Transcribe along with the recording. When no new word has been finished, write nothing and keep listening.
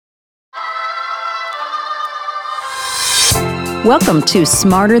Welcome to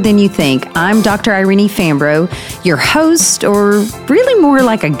Smarter Than You Think. I'm Dr. Irene Fambro, your host, or really more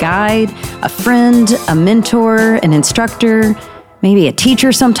like a guide, a friend, a mentor, an instructor, maybe a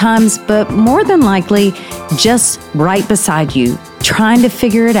teacher sometimes, but more than likely, just right beside you, trying to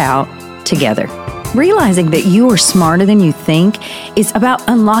figure it out together. Realizing that you are smarter than you think is about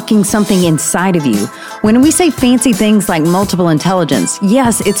unlocking something inside of you. When we say fancy things like multiple intelligence,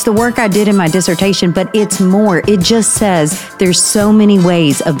 yes, it's the work I did in my dissertation, but it's more. It just says there's so many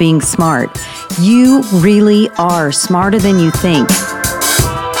ways of being smart. You really are smarter than you think.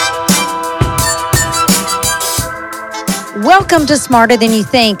 Welcome to Smarter Than You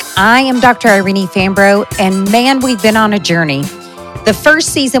Think. I am Dr. Irene Fambro, and man, we've been on a journey. The first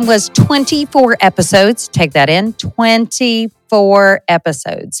season was 24 episodes. Take that in, 24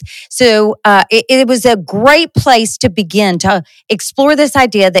 episodes. So it was a great place to begin to explore this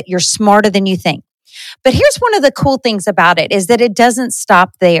idea that you're smarter than you think. But here's one of the cool things about it is that it doesn't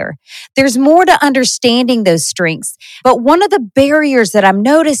stop there. There's more to understanding those strengths. But one of the barriers that I'm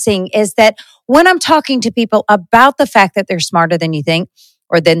noticing is that when I'm talking to people about the fact that they're smarter than you think,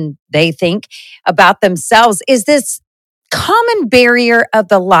 or than they think about themselves, is this common barrier of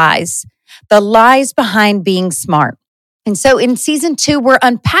the lies behind being smart. And so in season 2, we're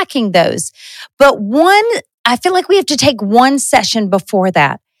unpacking those. But I feel like we have to take one session before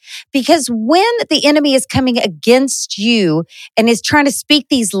that. Because when the enemy is coming against you and is trying to speak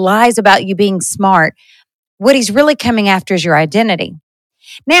these lies about you being smart, what he's really coming after is your identity.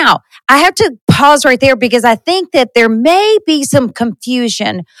 Now, I have to pause right there because I think that there may be some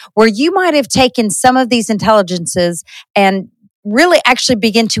confusion where you might have taken some of these intelligences and really actually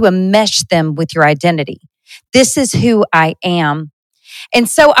begin to enmesh them with your identity. This is who I am. And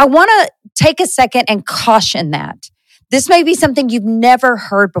so I want to take a second and caution that. This may be something you've never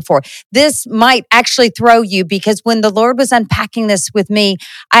heard before. This might actually throw you because when the Lord was unpacking this with me,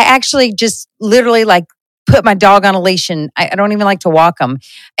 I actually just literally put my dog on a leash, and I don't even like to walk him.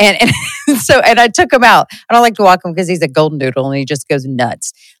 And I took him out. I don't like to walk him because he's a golden doodle and he just goes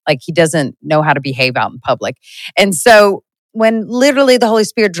nuts. Like he doesn't know how to behave out in public. And so when literally the Holy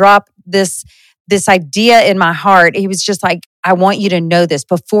Spirit dropped this idea in my heart, he was just like, I want you to know this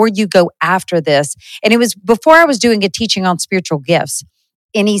before you go after this. And it was before I was doing a teaching on spiritual gifts.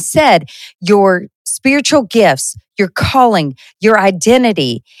 And he said, your spiritual gifts, your calling, your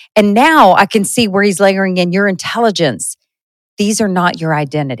identity. And now I can see where he's layering in your intelligence. These are not your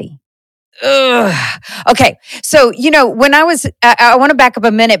identity. Ugh. Okay. So, when I want to back up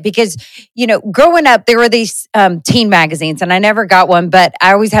a minute because, growing up, there were these teen magazines and I never got one, but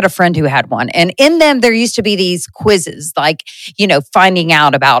I always had a friend who had one. And in them, there used to be these quizzes, finding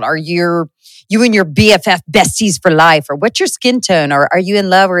out about, are you and your BFF besties for life, or what's your skin tone, or are you in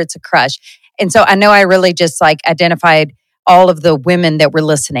love or it's a crush? And so I know I really just identified all of the women that were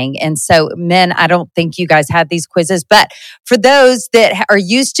listening. And so men, I don't think you guys had these quizzes, but for those that are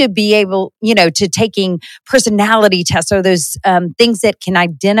used to be able, to taking personality tests or those things that can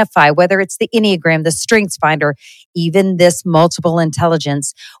identify, whether it's the Enneagram, the Strengths Finder, even this multiple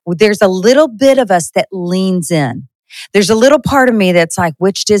intelligence, there's a little bit of us that leans in. There's a little part of me that's like,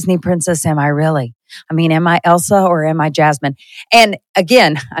 which Disney princess am I really? I mean, am I Elsa or am I Jasmine? And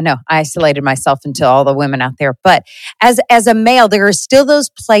again, I know I isolated myself into all the women out there, but as a male, there are still those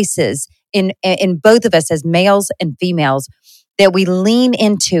places in both of us as males and females that we lean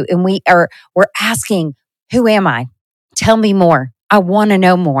into, and we're asking, who am I? Tell me more. I want to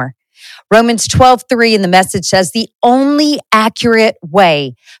know more. Romans 12:3 in the Message says the only accurate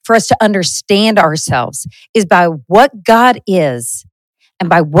way for us to understand ourselves is by what God is and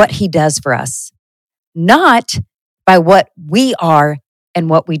by what he does for us, not by what we are and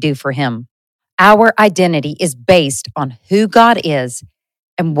what we do for him. Our identity is based on who God is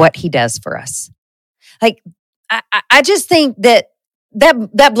and what he does for us. I just think that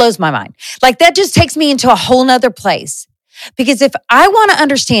blows my mind. That just takes me into a whole nother place. Because if I want to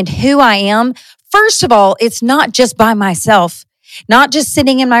understand who I am, first of all, it's not just by myself, not just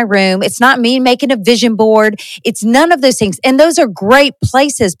sitting in my room. It's not me making a vision board. It's none of those things. And those are great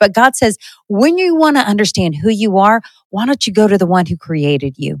places. But God says, when you want to understand who you are, why don't you go to the one who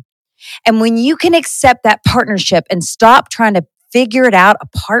created you? And when you can accept that partnership and stop trying to figure it out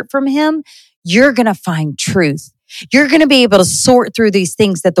apart from him, you're going to find truth. You're going to be able to sort through these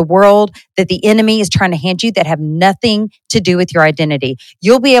things that the world, that the enemy is trying to hand you that have nothing to do with your identity.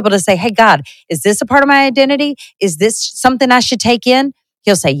 You'll be able to say, hey, God, is this a part of my identity? Is this something I should take in?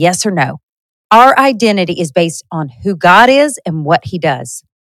 He'll say yes or no. Our identity is based on who God is and what he does.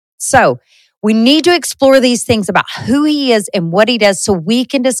 So we need to explore these things about who he is and what he does so we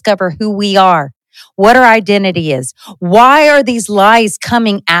can discover who we are. what our identity is. Why are these lies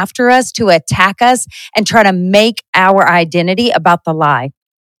coming after us to attack us and try to make our identity about the lie?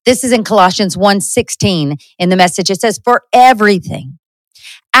 This is in Colossians 1:16 in the Message. It says, for everything,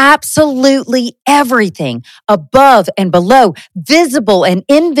 absolutely everything, above and below, visible and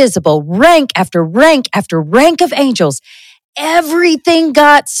invisible, rank after rank after rank of angels, everything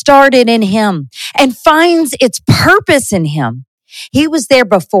got started in him and finds its purpose in him. He was there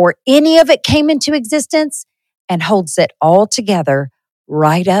before any of it came into existence and holds it all together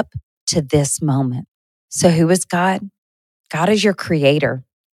right up to this moment. So who is God? God is your creator.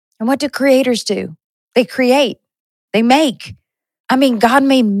 And what do creators do? They create, they make. I mean, God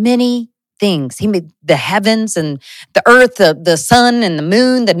made many things. He made the heavens and the earth, the sun and the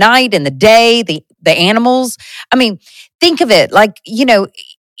moon, the night and the day, the animals. I mean, think of it like, think of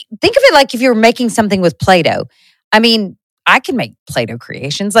it like if you were making something with Play-Doh. I mean, I can make Play-Doh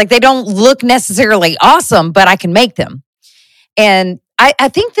creations. Like they don't look necessarily awesome, but I can make them. And I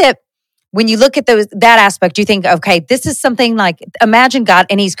think that when you look at that aspect, you think, okay, this is something like, imagine God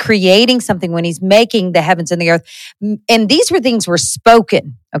and he's creating something when he's making the heavens and the earth. And these things were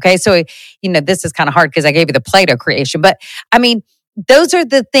spoken. Okay. So, this is kind of hard because I gave you the Play-Doh creation, but I mean, those are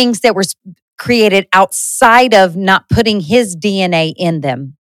the things that were created outside of not putting his DNA in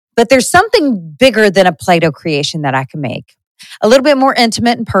them. But there's something bigger than a Play-Doh creation that I can make. A little bit more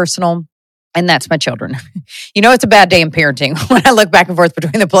intimate and personal. And that's my children. It's a bad day in parenting when I look back and forth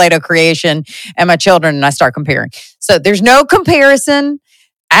between the Play-Doh creation and my children and I start comparing. So there's no comparison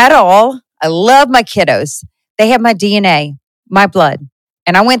at all. I love my kiddos. They have my DNA, my blood.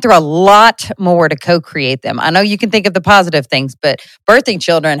 And I went through a lot more to co-create them. I know you can think of the positive things, but birthing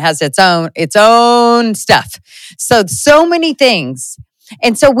children has its own stuff. So many things.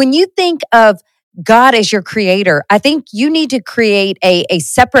 And so when you think of God as your creator, I think you need to create a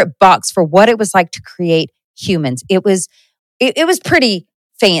separate box for what it was like to create humans. It was pretty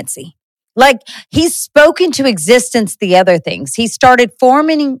fancy. Like he's spoken to existence the other things. He started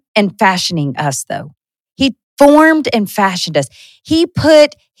forming and fashioning us though. He formed and fashioned us. He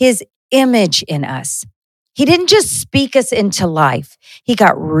put his image in us. He didn't just speak us into life. He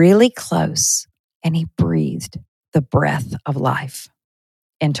got really close and he breathed the breath of life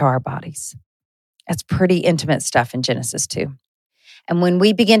into our bodies. That's pretty intimate stuff in Genesis 2. And when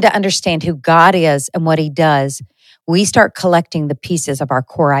we begin to understand who God is and what he does, we start collecting the pieces of our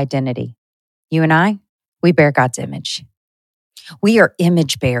core identity. You and I, we bear God's image. We are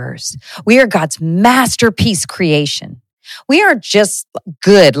image bearers. We are God's masterpiece creation. We aren't just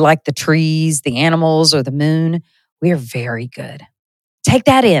good like the trees, the animals, or the moon. We are very good. Take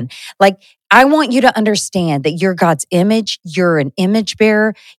that in. Like, I want you to understand that you're God's image. You're an image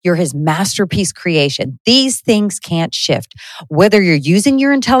bearer. You're his masterpiece creation. These things can't shift. Whether you're using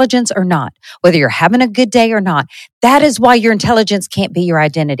your intelligence or not, whether you're having a good day or not, that is why your intelligence can't be your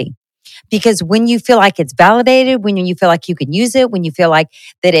identity. Because when you feel like it's validated, when you feel like you can use it, when you feel like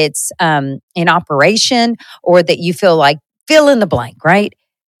that it's in operation, or that you feel like fill in the blank, right?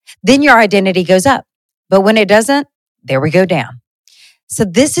 Then your identity goes up. But when it doesn't, there we go down. So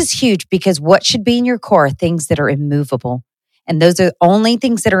this is huge because what should be in your core are things that are immovable. And those are only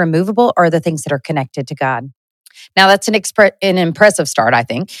things that are immovable are the things that are connected to God. Now that's an impressive start, I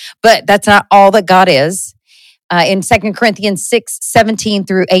think, but that's not all that God is. In 2 Corinthians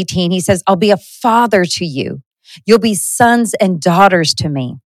 6:17-18, he says, I'll be a father to you. You'll be sons and daughters to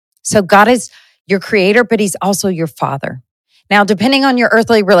me. So God is your creator, but he's also your father. Now, depending on your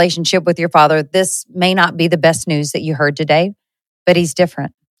earthly relationship with your father, this may not be the best news that you heard today, but he's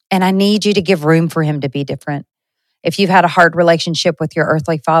different. And I need you to give room for him to be different. If you've had a hard relationship with your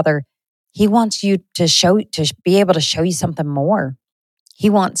earthly father, he wants you to be able to show you something more. He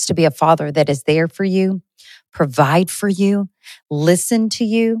wants to be a father that is there for you, provide for you, listen to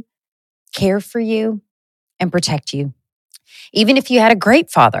you, care for you, and protect you. Even if you had a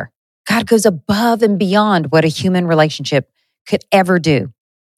great father, God goes above and beyond what a human relationship could ever do.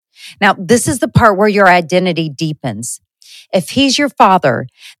 Now, this is the part where your identity deepens. If he's your father,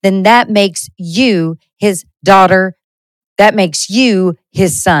 then that makes you his daughter. That makes you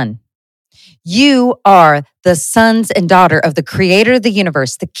his son. You are the sons and daughter of the creator of the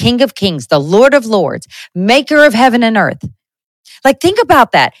universe, the King of Kings, the Lord of Lords, maker of heaven and earth. Like, think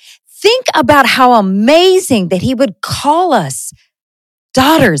about that. Think about how amazing that he would call us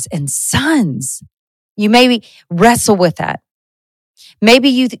daughters and sons. You maybe wrestle with that. Maybe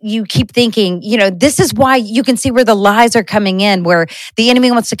you keep thinking, this is why you can see where the lies are coming in, where the enemy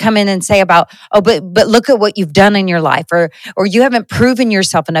wants to come in and say about, oh, but look at what you've done in your life, or you haven't proven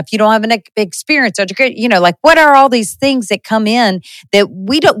yourself enough. You don't have an experience, or like what are all these things that come in that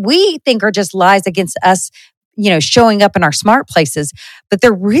we think are just lies against us, showing up in our smart places, but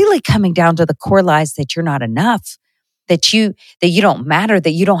they're really coming down to the core lies that you're not enough, that you don't matter, that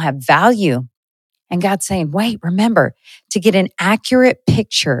you don't have value. And God's saying, wait, remember, to get an accurate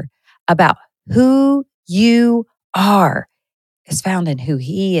picture about who you are is found in who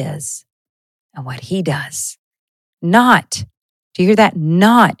He is and what He does. Not, do you hear that?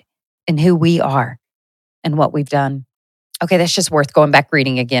 Not in who we are and what we've done. Okay, that's just worth going back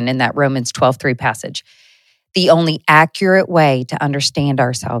reading again in that Romans 12:3 passage. The only accurate way to understand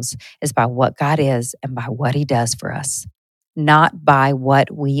ourselves is by what God is and by what He does for us, not by what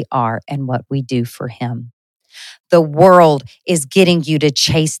we are and what we do for Him. The world is getting you to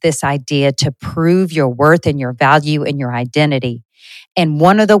chase this idea to prove your worth and your value and your identity. And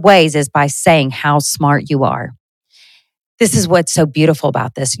one of the ways is by saying how smart you are. This is what's so beautiful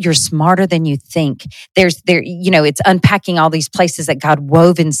about this. You're smarter than you think. It's unpacking all these places that God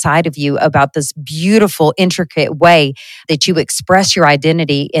wove inside of you about this beautiful, intricate way that you express your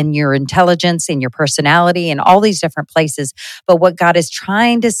identity and your intelligence and your personality and all these different places. But what God is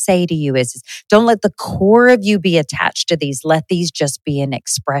trying to say to you is don't let the core of you be attached to these. Let these just be an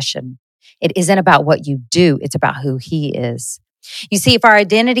expression. It isn't about what you do. It's about who He is. You see, if our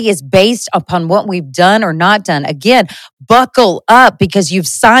identity is based upon what we've done or not done, again, buckle up because you've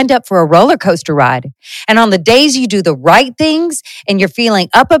signed up for a roller coaster ride. And on the days you do the right things and you're feeling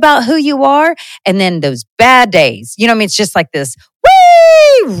up about who you are, and then those bad days, it's just like this,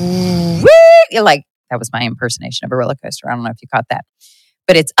 wee, you're like, that was my impersonation of a roller coaster. I don't know if you caught that.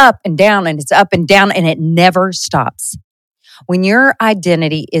 But it's up and down and it's up and down and it never stops. When your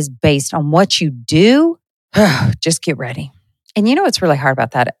identity is based on what you do, just get ready. And you know what's really hard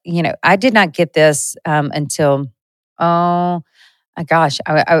about that? I did not get this until, oh my gosh,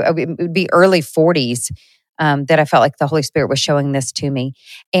 it would be early 40s that I felt like the Holy Spirit was showing this to me.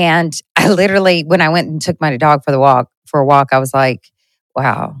 And I literally, when I went and took my dog for a walk, I was like,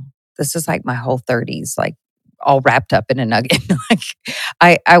 wow, this is like my whole 30s, like all wrapped up in a nugget.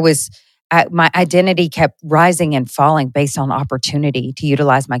 My identity kept rising and falling based on opportunity to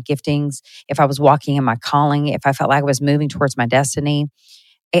utilize my giftings. If I was walking in my calling, if I felt like I was moving towards my destiny,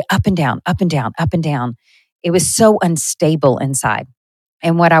 up and down, up and down, up and down. It was so unstable inside.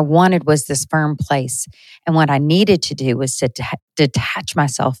 And what I wanted was this firm place. And what I needed to do was to detach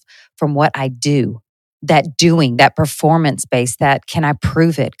myself from what I do, that doing, that performance based, that can I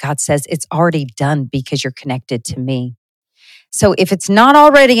prove it? God says it's already done because you're connected to me. So if it's not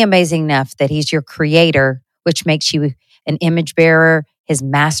already amazing enough that He's your creator, which makes you an image bearer, His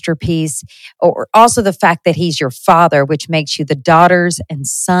masterpiece, or also the fact that He's your Father, which makes you the daughters and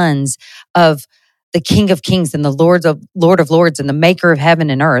sons of the King of Kings and the Lord of Lords and the Maker of heaven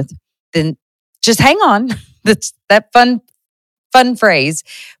and earth, then just hang on. That's that fun phrase.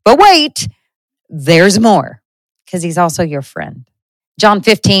 But wait, there's more, because He's also your friend. John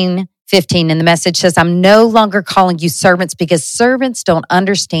 15:15 in the Message says, I'm no longer calling you servants because servants don't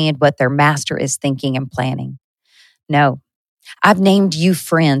understand what their master is thinking and planning. No, I've named you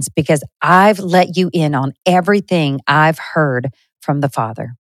friends because I've let you in on everything I've heard from the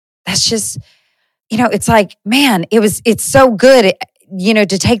Father. That's just, it's like, man, it's so good,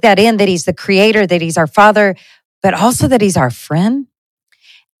 to take that in, that He's the creator, that He's our Father, but also that He's our friend.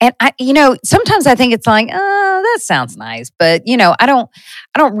 And sometimes I think it's like, oh, that sounds nice, but I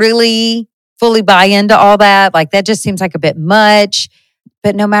don't really fully buy into all that. Like that just seems like a bit much.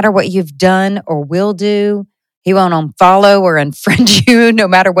 But no matter what you've done or will do, He won't unfollow or unfriend you. No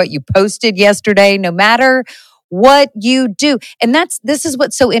matter what you posted yesterday, no matter what you do. And this is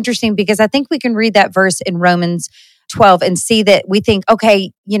what's so interesting, because I think we can read that verse in Romans 12 and see that we think,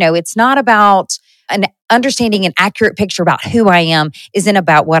 okay, it's not about an understanding an accurate picture about who I am, isn't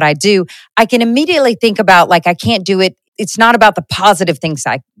about what I do. I can immediately think about, like, I can't do it. It's not about the positive things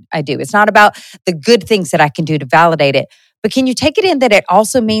I do. It's not about the good things that I can do to validate it. But can you take it in that it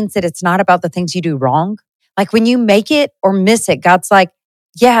also means that it's not about the things you do wrong? Like when you make it or miss it, God's like,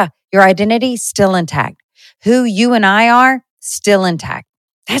 yeah, your identity still intact. Who you and I are still intact.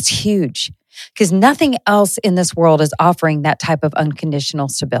 That's huge, because nothing else in this world is offering that type of unconditional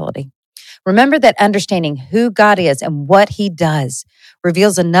stability. Remember that understanding who God is and what He does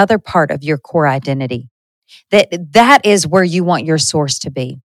reveals another part of your core identity. That is where you want your source to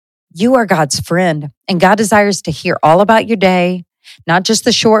be. You are God's friend, and God desires to hear all about your day not just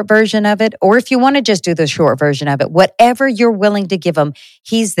the short version of it, or if you want to just do the short version of it, whatever you're willing to give him,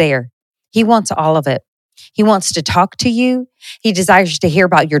 he's there. He wants all of it. He wants to talk to you. He desires to hear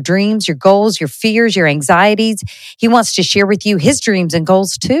about your dreams, your goals, your fears, your anxieties. He wants to share with you his dreams and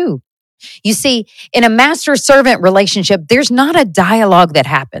goals too. You see, in a master-servant relationship, there's not a dialogue that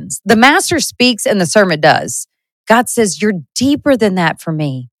happens. The master speaks and the servant does. God says, you're deeper than that for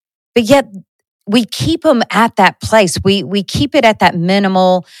me. But yet we keep him at that place. We keep it at that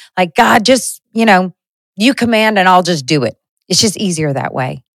minimal, like, God, just, you command and I'll just do it. It's just easier that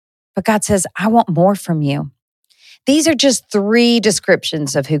way. But God says, I want more from you. These are just 3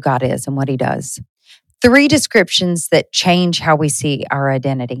 descriptions of who God is and what he does. 3 descriptions that change how we see our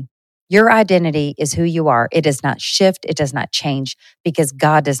identity. Your identity is who you are. It does not shift. It does not change because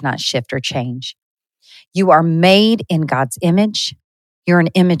God does not shift or change. You are made in God's image. You're an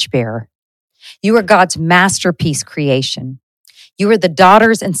image bearer. You are God's masterpiece creation. You are the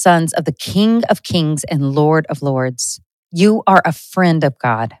daughters and sons of the King of Kings and Lord of Lords. You are a friend of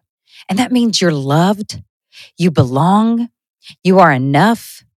God. And that means you're loved. You belong. You are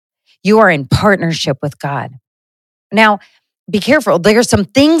enough. You are in partnership with God. Now, be careful. There are some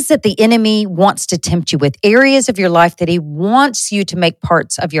things that the enemy wants to tempt you with, areas of your life that he wants you to make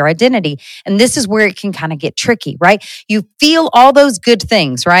parts of your identity. And this is where it can kind of get tricky, right? You feel all those good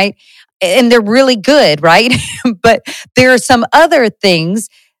things, right? And they're really good, right? But there are some other things,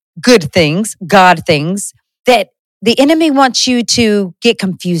 good things, God things, that the enemy wants you to get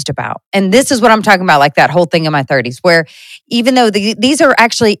confused about. And this is what I'm talking about, like that whole thing in my 30s, where even though these are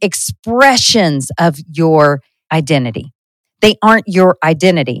actually expressions of your identity, they aren't your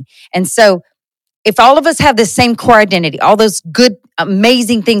identity. And so if all of us have the same core identity, all those good,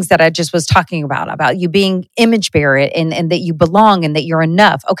 amazing things that I just was talking about you being image bearer and that you belong and that you're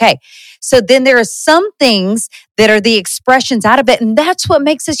enough. Okay. So then there are some things that are the expressions out of it. And that's what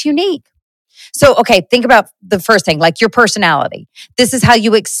makes us unique. So, okay, think about the first thing, like your personality. This is how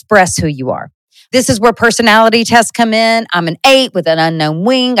you express who you are. This is where personality tests come in. I'm an 8 with an unknown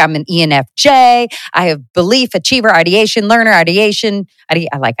wing. I'm an ENFJ. I have belief, achiever, ideation, learner, ideation. I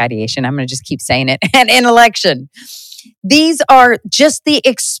like ideation. I'm going to just keep saying it. And intellection. These are just the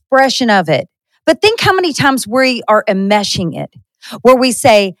expression of it. But think how many times we are enmeshing it, where we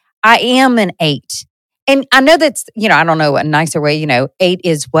say, I am an 8. And I know that's, I don't know a nicer way, 8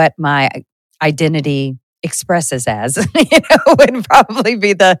 is what my identity expresses as, would probably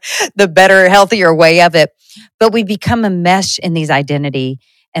be the better, healthier way of it. But we become a mesh in these identity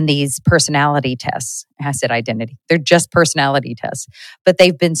and these personality tests. I said identity. They're just personality tests, but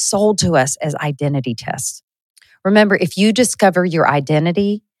they've been sold to us as identity tests. Remember, if you discover your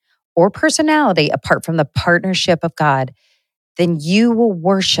identity or personality apart from the partnership of God, then you will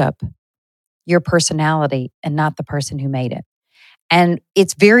worship your personality and not the person who made it. And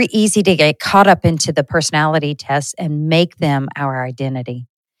it's very easy to get caught up into the personality tests and make them our identity.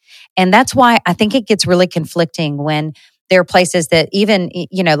 And that's why I think it gets really conflicting when there are places that even,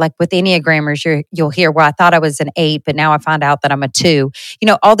 like with Enneagrammers, you'll hear, well, I thought I was an 8, but now I found out that I'm a 2.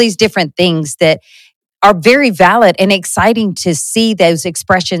 All these different things that are very valid and exciting to see those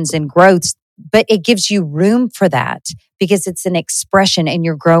expressions and growths, but it gives you room for that because it's an expression and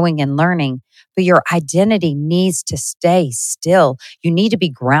you're growing and learning. But your identity needs to stay still. You need to be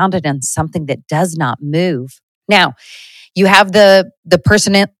grounded in something that does not move. Now, you have the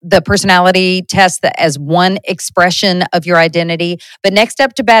personality test as one expression of your identity, but next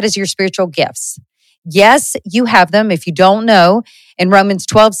up to bat is your spiritual gifts. Yes, you have them. If you don't know, in Romans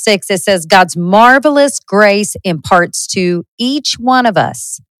 12:6, it says, God's marvelous grace imparts to each one of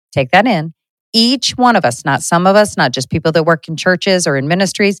us. Take that in. Each one of us, not some of us, not just people that work in churches or in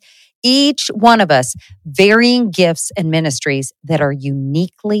ministries. Each one of us, varying gifts and ministries that are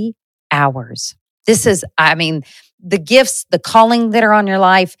uniquely ours. This is, the gifts, the calling that are on your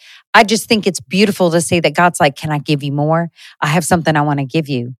life. I just think it's beautiful to see that God's like, can I give you more? I have something I want to give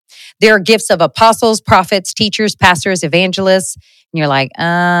you. There are gifts of apostles, prophets, teachers, pastors, evangelists. And you're like,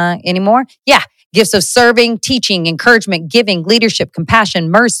 any more? Yeah. Gifts of serving, teaching, encouragement, giving, leadership, compassion,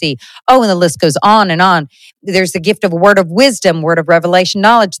 mercy. Oh, and the list goes on and on. There's the gift of a word of wisdom, word of revelation,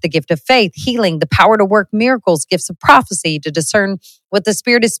 knowledge, the gift of faith, healing, the power to work miracles, gifts of prophecy, to discern what the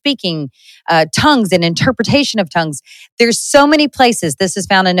Spirit is speaking, tongues and interpretation of tongues. There's so many places. This is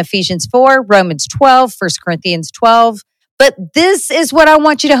found in Ephesians 4, Romans 12, 1 Corinthians 12. But this is what I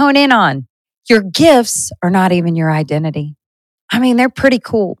want you to hone in on. Your gifts are not even your identity. They're pretty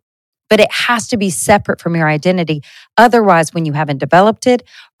cool. But it has to be separate from your identity. Otherwise, when you haven't developed it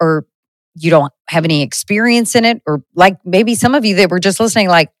or you don't have any experience in it, or like maybe some of you that were just listening,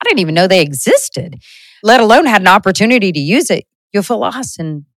 like, I didn't even know they existed, let alone had an opportunity to use it. you'll feel lost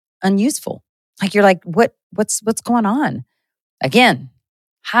and unuseful. Like you're like, what's going on? Again,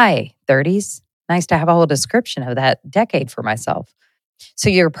 hi, 30s. Nice to have a whole description of that decade for myself. So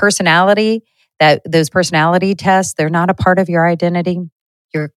your personality, those personality tests, they're not a part of your identity.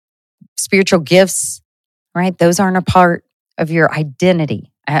 Your spiritual gifts, right? Those aren't a part of your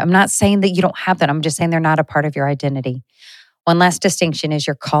identity. I'm not saying that you don't have that. I'm just saying they're not a part of your identity. One last distinction is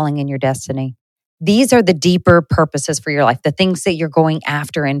your calling and your destiny. These are the deeper purposes for your life, the things that you're going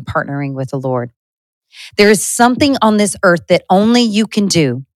after and partnering with the Lord. There is something on this earth that only you can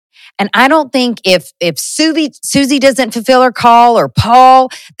do. And I don't think if Susie doesn't fulfill her call or Paul,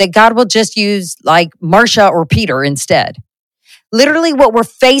 that God will just use like Marcia or Peter instead. Literally what we're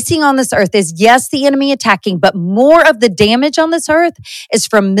facing on this earth is, yes, the enemy attacking, but more of the damage on this earth is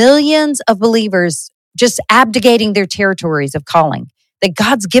from millions of believers just abdicating their territories of calling that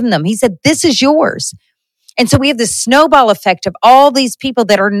God's given them. He said, this is yours. And so we have this snowball effect of all these people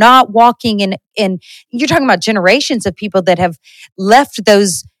that are not walking in you're talking about generations of people that have left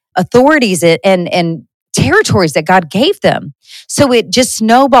those authorities and territories that God gave them. So it just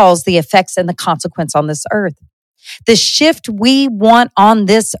snowballs the effects and the consequence on this earth. The shift we want on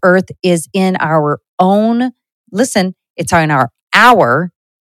this earth is in our own, listen, it's in our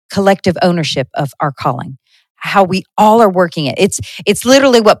collective ownership of our calling, how we all are working it. It's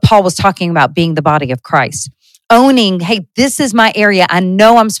literally what Paul was talking about, being the body of Christ, owning, hey, this is my area. I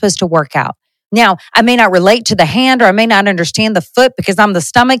know I'm supposed to work out. Now, I may not relate to the hand or I may not understand the foot because I'm the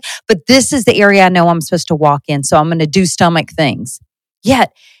stomach, but this is the area I know I'm supposed to walk in. So I'm going to do stomach things.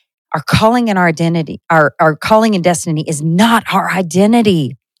 Yet, our calling and our identity, our calling and destiny is not our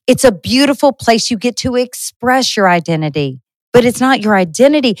identity. It's a beautiful place you get to express your identity, but it's not your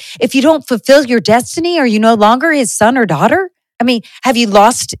identity. If you don't fulfill your destiny, are you no longer his son or daughter? I mean, have you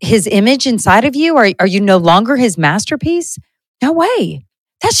lost his image inside of you? Are you no longer his masterpiece? No way.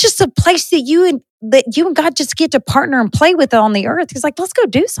 That's just a place that you and God just get to partner and play with on the earth. He's like, let's go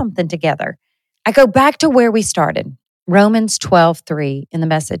do something together. I go back to where we started. Romans 12:3 in the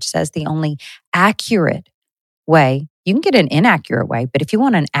Message says the only accurate way, you can get an inaccurate way, but if you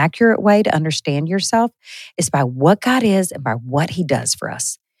want an accurate way to understand yourself, is by what God is and by what he does for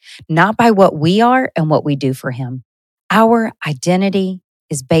us, not by what we are and what we do for him. Our identity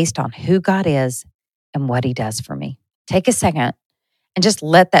is based on who God is and what he does for me. Take a second and just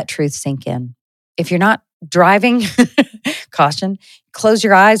let that truth sink in. If you're not driving, caution, close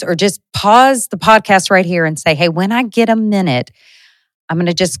your eyes or just pause the podcast right here and say, hey, when I get a minute, I'm going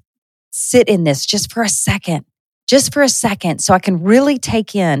to just sit in this just for a second, so I can really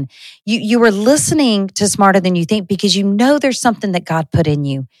take in. You were listening to Smarter Than You Think because you know there's something that God put in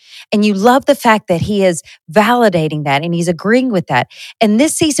you. And you love the fact that he is validating that and he's agreeing with that. And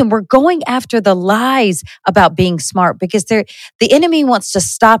this season, we're going after the lies about being smart because the enemy wants to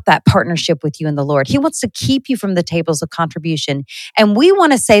stop that partnership with you and the Lord. He wants to keep you from the tables of contribution. And we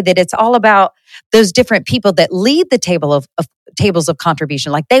want to say that it's all about those different people that lead the tables of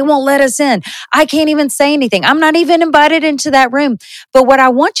contribution. Like they won't let us in. I can't even say anything. I'm not even invited into that room. But what I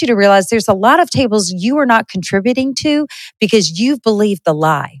want you to realize, there's a lot of tables you are not contributing to because you've believed the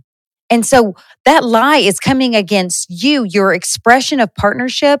lie. And so that lie is coming against you, your expression of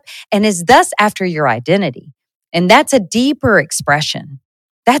partnership, and is thus after your identity. And that's a deeper expression.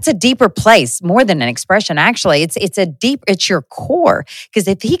 That's a deeper place, more than an expression. Actually, it's your core. Because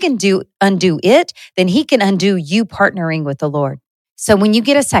if he can undo it, then he can undo you partnering with the Lord. So when you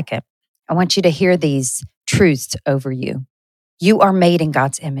get a second, I want you to hear these truths over you. You are made in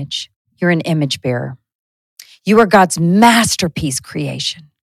God's image. You're an image bearer. You are God's masterpiece creation.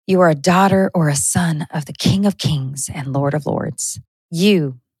 You are a daughter or a son of the King of Kings and Lord of Lords.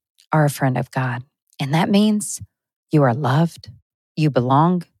 You are a friend of God. And that means you are loved. You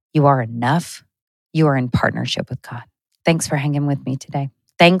belong. You are enough. You are in partnership with God. Thanks for hanging with me today.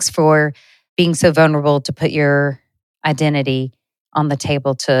 Thanks for being so vulnerable to put your identity on the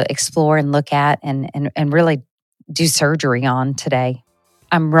table to explore and look at and really do surgery on today.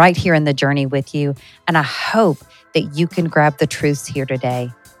 I'm right here in the journey with you, and I hope that you can grab the truths here today,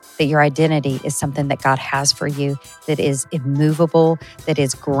 that your identity is something that God has for you, that is immovable, that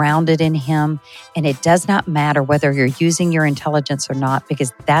is grounded in him. And it does not matter whether you're using your intelligence or not,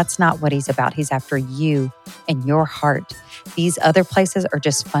 because that's not what he's about. He's after you and your heart. These other places are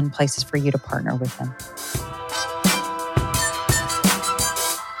just fun places for you to partner with him.